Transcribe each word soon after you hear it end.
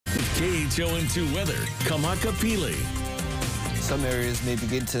KHON2 weather, Kamaka Pili. Some areas may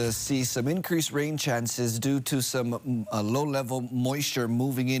begin to see some increased rain chances due to some low-level moisture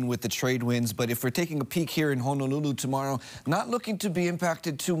moving in with the trade winds. But if we're taking a peek here in Honolulu tomorrow, not looking to be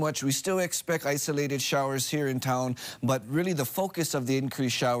impacted too much. We still expect isolated showers here in town, but really the focus of the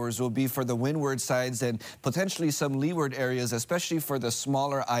increased showers will be for the windward sides and potentially some leeward areas, especially for the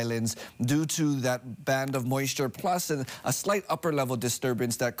smaller islands, due to that band of moisture, plus a slight upper-level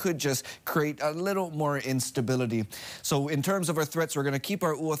disturbance that could just create a little more instability. So in terms of our threats, we're going to keep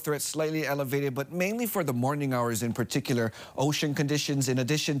our UA threats slightly elevated, but mainly for the morning hours in particular. Ocean conditions, in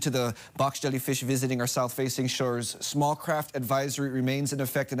addition to the box jellyfish visiting our south-facing shores, small craft advisory remains in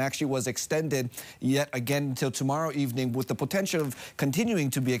effect and actually was extended yet again until tomorrow evening, with the potential of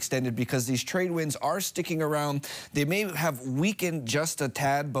continuing to be extended because these trade winds are sticking around. They may have weakened just a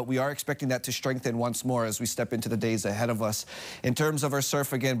tad, but we are expecting that to strengthen once more as we step into the days ahead of us. In terms of our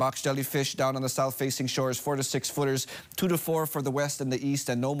surf, again, box jellyfish down on the south-facing shores, 4 to 6 footers, 2 to 4 for the west and the east,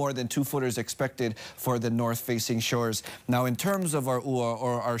 and no more than 2 footers expected for the north-facing shores. Now, in terms of our UA,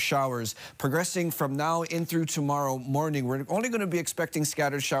 or our showers, progressing from now in through tomorrow morning, we're only going to be expecting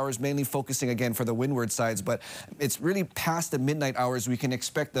scattered showers, mainly focusing again for the windward sides, but it's really past the midnight hours we can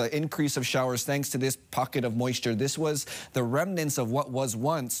expect the increase of showers thanks to this pocket of moisture. This was the remnants of what was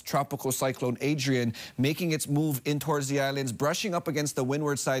once Tropical Cyclone Adrian, making its move in towards the islands, brushing up against the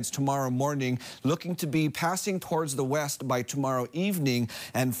windward sides tomorrow morning, looking to be passing towards the west by tomorrow evening,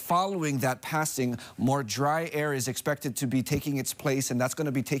 and following that passing, more dry air is expected to be taking its place, and that's going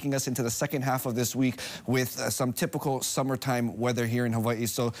to be taking us into the second half of this week with some typical summertime weather here in Hawaii.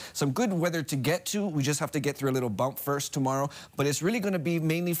 So some good weather to get to. We just have to get through a little bump first tomorrow, but it's really going to be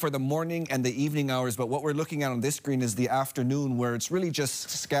mainly for the morning and the evening hours. But what we're looking at on this screen is the afternoon, where it's really just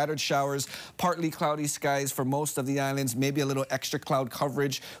scattered showers, partly cloudy skies for most of the islands, maybe a little extra cloud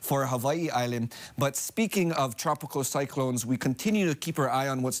coverage for Hawaii Island. But speaking of tropical cyclones, we continue to keep our eye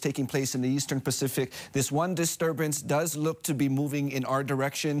on what's taking place in the eastern Pacific. This one disturbance does look to be moving in our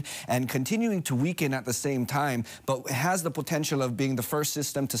direction and continuing to weaken at the same time, but has the potential of being the first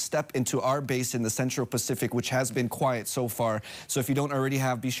system to step into our base in the central Pacific, which has been quiet so far. So if you don't already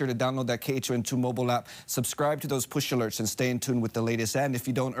have, be sure to download that KHON2 mobile app, subscribe to those push alerts, and stay in tune with the latest. And if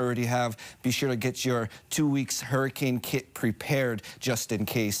you don't already have, be sure to get your 2 weeks hurricane kit prepared just in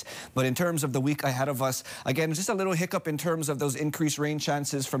case. But in terms of the week ahead of us, again, just a little hiccup in terms of those increased rain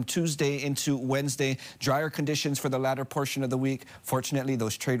chances from Tuesday into Wednesday. Drier conditions for the latter portion of the week. Fortunately,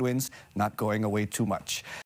 those trade winds not going away too much.